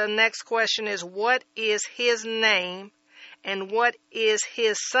then the next question is, what is his name? And what is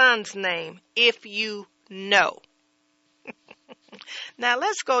his son's name, if you know? Now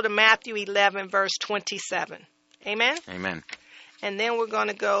let's go to Matthew 11, verse 27. Amen? Amen. And then we're going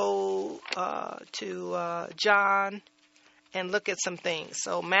to go to John and look at some things.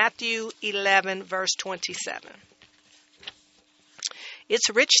 So Matthew 11, verse 27. It's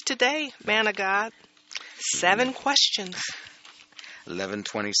rich today, man of God. 7 questions.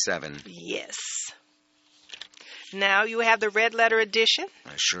 11:27. Yes. Now you have the red letter edition.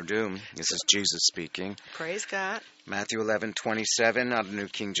 I sure do. This is Jesus speaking. Praise God. Matthew 11:27 out of the New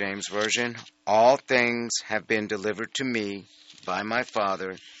King James Version. All things have been delivered to me by my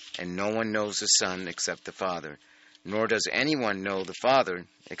Father, and no one knows the Son except the Father. Nor does anyone know the Father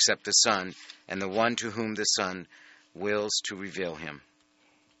except the Son, and the one to whom the Son wills to reveal him.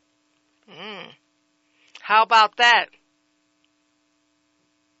 How about that?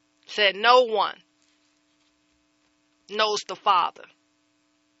 Said no one knows the Father.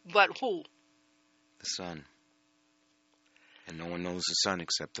 But who? The Son. And no one knows the Son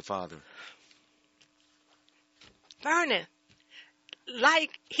except the Father. Vernon,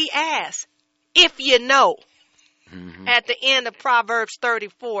 like he asked, if you know. Mm-hmm. At the end of Proverbs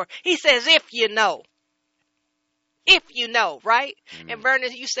 34, he says, if you know. If you know, right? Mm-hmm. And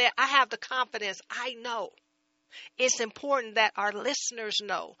Vernon, you said, I have the confidence. I know. It's important that our listeners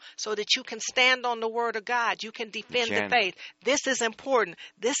know so that you can stand on the word of God. You can defend the faith. This is important.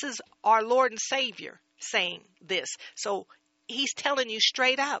 This is our Lord and Savior saying this. So he's telling you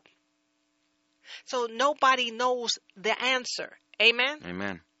straight up. So nobody knows the answer. Amen?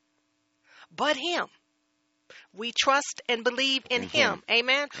 Amen. But him. We trust and believe in him.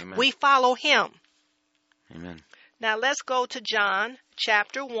 Amen? Amen. We follow him. Amen. Now let's go to John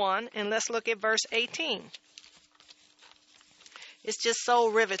chapter 1 and let's look at verse 18. It's just so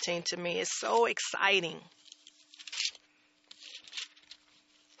riveting to me. It's so exciting.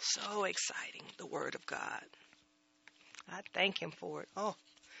 So exciting, the word of God. I thank him for it. Oh,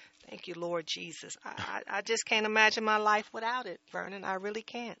 thank you, Lord Jesus. I just can't imagine my life without it, Vernon. I really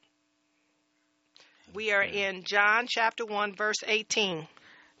can't. We are in John chapter 1, verse 18.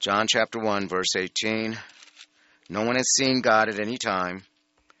 John chapter 1, verse 18. No one has seen God at any time.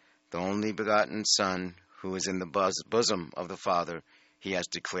 The only begotten Son, who is in the bosom of the Father, he has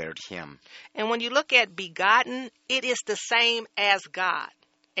declared him. And when you look at begotten, it is the same as God.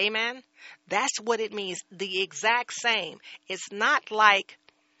 Amen? That's what it means. The exact same. It's not like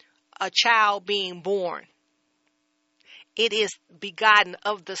a child being born. It is begotten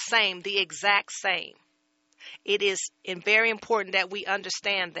of the same, the exact same. It is very important that we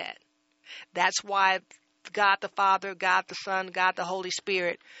understand that. That's why God the Father, God the Son, God the Holy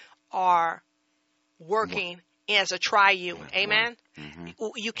Spirit are working as a triune. Amen? Mm-hmm.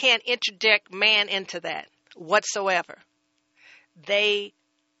 You can't interject man into that whatsoever.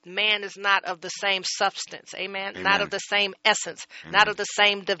 Man is not of the same substance. Amen? Amen. Not of the same essence. Amen. Not of the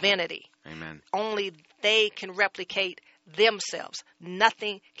same divinity. Amen. Only they can replicate themselves.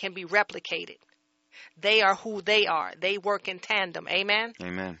 Nothing can be replicated. They are who they are. They work in tandem. Amen?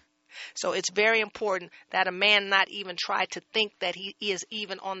 Amen. So it's very important that a man not even try to think that he is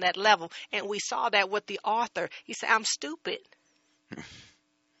even on that level. And we saw that with the author. He said, I'm stupid.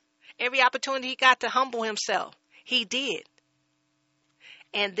 Every opportunity he got to humble himself, he did.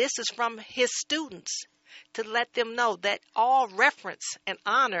 And this is from his students to let them know that all reference and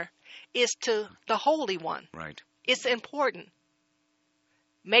honor is to the Holy One. Right. It's important.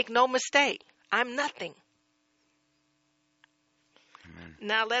 Make no mistake. I'm nothing. Amen.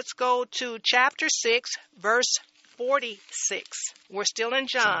 Now let's go to chapter 6, verse 46. We're still in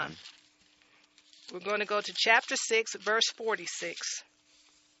John. We're going to go to chapter 6, verse 46.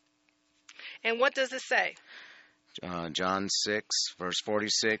 And what does it say? John 6, verse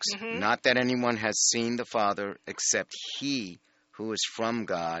 46. Mm-hmm. Not that anyone has seen the Father except he who is from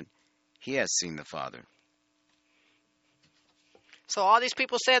God. He has seen the Father. So all these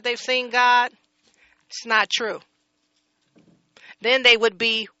people said they've seen God. It's not true. Then they would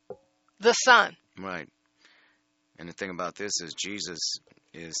be the Son. Right. And the thing about this is Jesus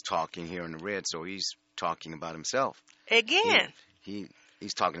is talking here in the red, so he's talking about himself. Again.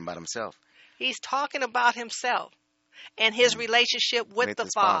 He's talking about himself. He's talking about himself and his relationship with the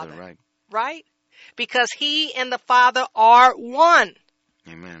Father. Right. Right? Because he and the Father are one.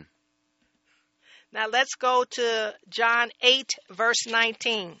 Amen. Now let's go to John 8, verse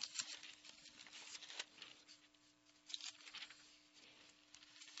 19.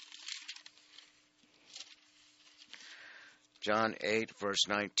 John 8, verse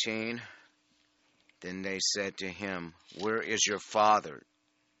 19. Then they said to him, "Where is your Father?"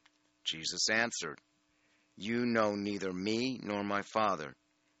 Jesus answered, "You know neither me nor my Father.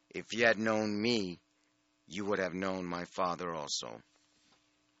 If you had known me, you would have known my Father also."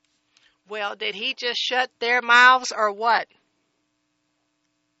 Well, did he just shut their mouths or what?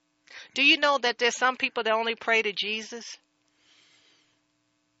 Do you know that there's some people that only pray to Jesus?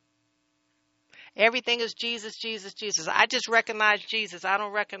 Everything is Jesus, Jesus, Jesus. I just recognize Jesus. I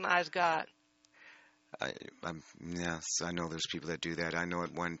don't recognize God. Yes, I know there's people that do that. I know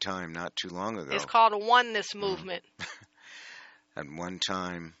at one time, not too long ago. It's called a oneness movement. At one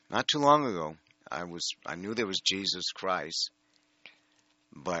time, not too long ago, I knew there was Jesus Christ,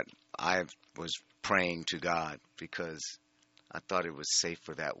 but I was praying to God because I thought it was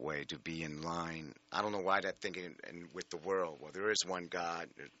safer that way to be in line. I don't know why that thinking with the world. Well, there is one God,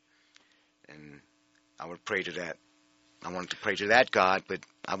 and I would pray to that. I wanted to pray to that God, but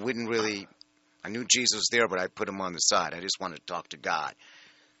I wouldn't really. I knew Jesus was there, but I put him on the side. I just wanted to talk to God,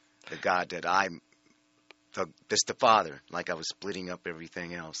 the God that that's the Father, like I was splitting up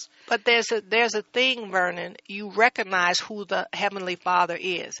everything else. But there's a thing, Vernon. You recognize who the Heavenly Father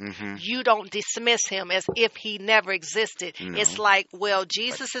is. Mm-hmm. You don't dismiss him as if he never existed. No. It's like, well,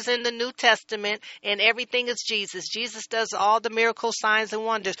 Jesus is in the New Testament and everything is Jesus. Jesus does all the miracles, signs, and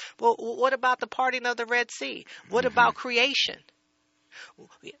wonders. Well, what about the parting of the Red Sea? What about creation?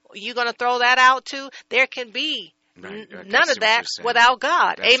 You going to throw that out too? There can be none of that without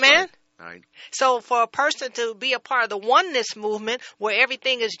God. That's Amen? Right. So for a person to be a part of the oneness movement where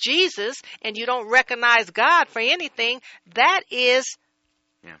everything is Jesus and you don't recognize God for anything, that's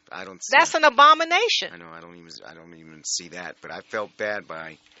an abomination. I know. I don't even see that. But I felt bad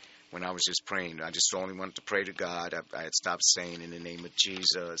when I was just praying. I just only wanted to pray to God. I had stopped saying in the name of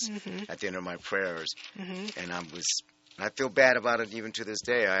Jesus at the end of my prayers, and I feel bad about it even to this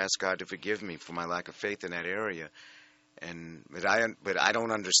day. I ask God to forgive me for my lack of faith in that area, but I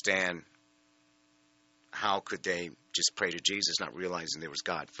don't understand. How could they just pray to Jesus, not realizing there was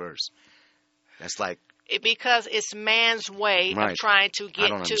God first? That's like because it's man's way of trying to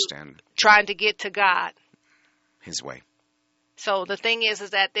get to God. His way. So the thing is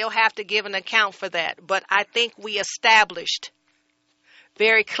that they'll have to give an account for that. But I think we established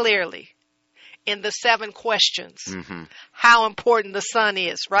very clearly in the 7 questions how important the Son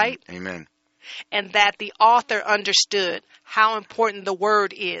is, right? Amen. And that the author understood how important the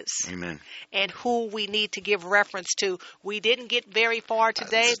Word is. Amen. And who we need to give reference to. We didn't get very far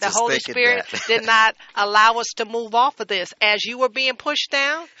today. The Holy Spirit did not allow us to move off of this. As you were being pushed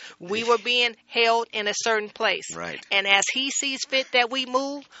down, we were being held in a certain place. Right. And as He sees fit that we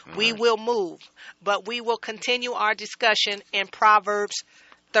move, we will move. But we will continue our discussion in Proverbs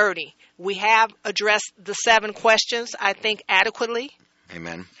 30. We have addressed the 7 questions, I think, adequately.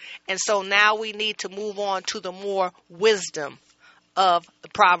 Amen. And so now we need to move on to the more wisdom of the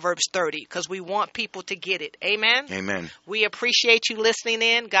Proverbs 30 because we want people to get it. Amen? Amen. We appreciate you listening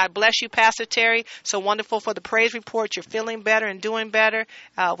in. God bless you, Pastor Terry. So wonderful for the praise report. You're feeling better and doing better.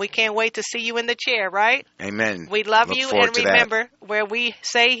 We can't wait to see you in the chair, right? Amen. We love you. And remember where we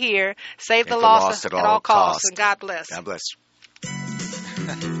say here, save the lost at all costs. And God bless. God bless.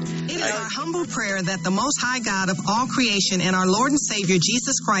 It is our humble prayer that the Most High God of all creation and our Lord and Savior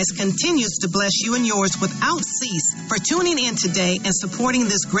Jesus Christ continues to bless you and yours without cease for tuning in today and supporting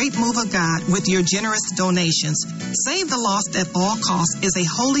this great move of God with your generous donations. Save the Lost at All Costs is a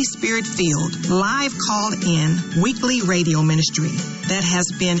Holy Spirit-filled, live called-in weekly radio ministry that has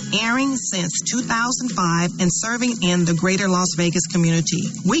been airing since 2005 and serving in the greater Las Vegas community.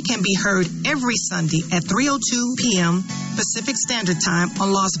 We can be heard every Sunday at 3:02 p.m. Pacific Standard Time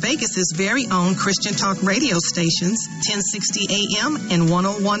on Las Vegas's very own Christian Talk radio stations, 1060 AM and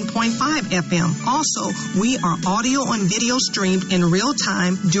 101.5 FM. Also, we are audio and video streamed in real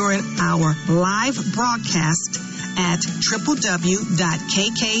time during our live broadcast at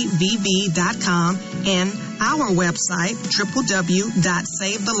www.kkvv.com and our website,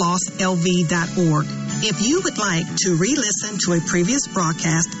 www.savethelostlv.org. If you would like to re-listen to a previous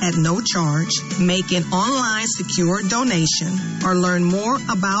broadcast at no charge, make an online secure donation, or learn more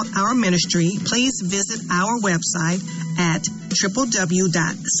about our ministry, please visit our website at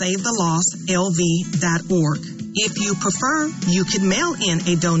www.savethelostlv.org. If you prefer, you could mail in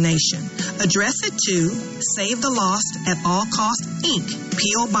a donation. Address it to Save the Lost at All Costs, Inc.,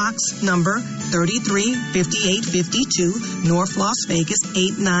 P.O. Box number 335852, North Las Vegas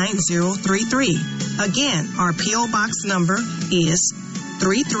 89033. Again, our P.O. Box number is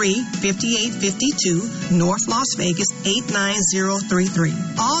 335852, North Las Vegas 89033.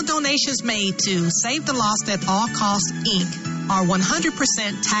 All donations made to Save the Lost at All Costs, Inc. are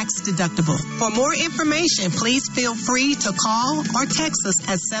 100% tax deductible. For more information, please feel free to call or text us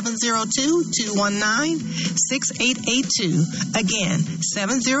at 702-219-6882. Again,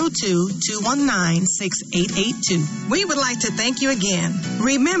 702-219-6882. We would like to thank you again.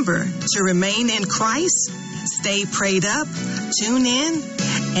 Remember to remain in Christ, stay prayed up, tune in,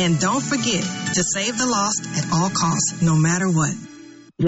 and don't forget to save the lost at all costs, no matter what.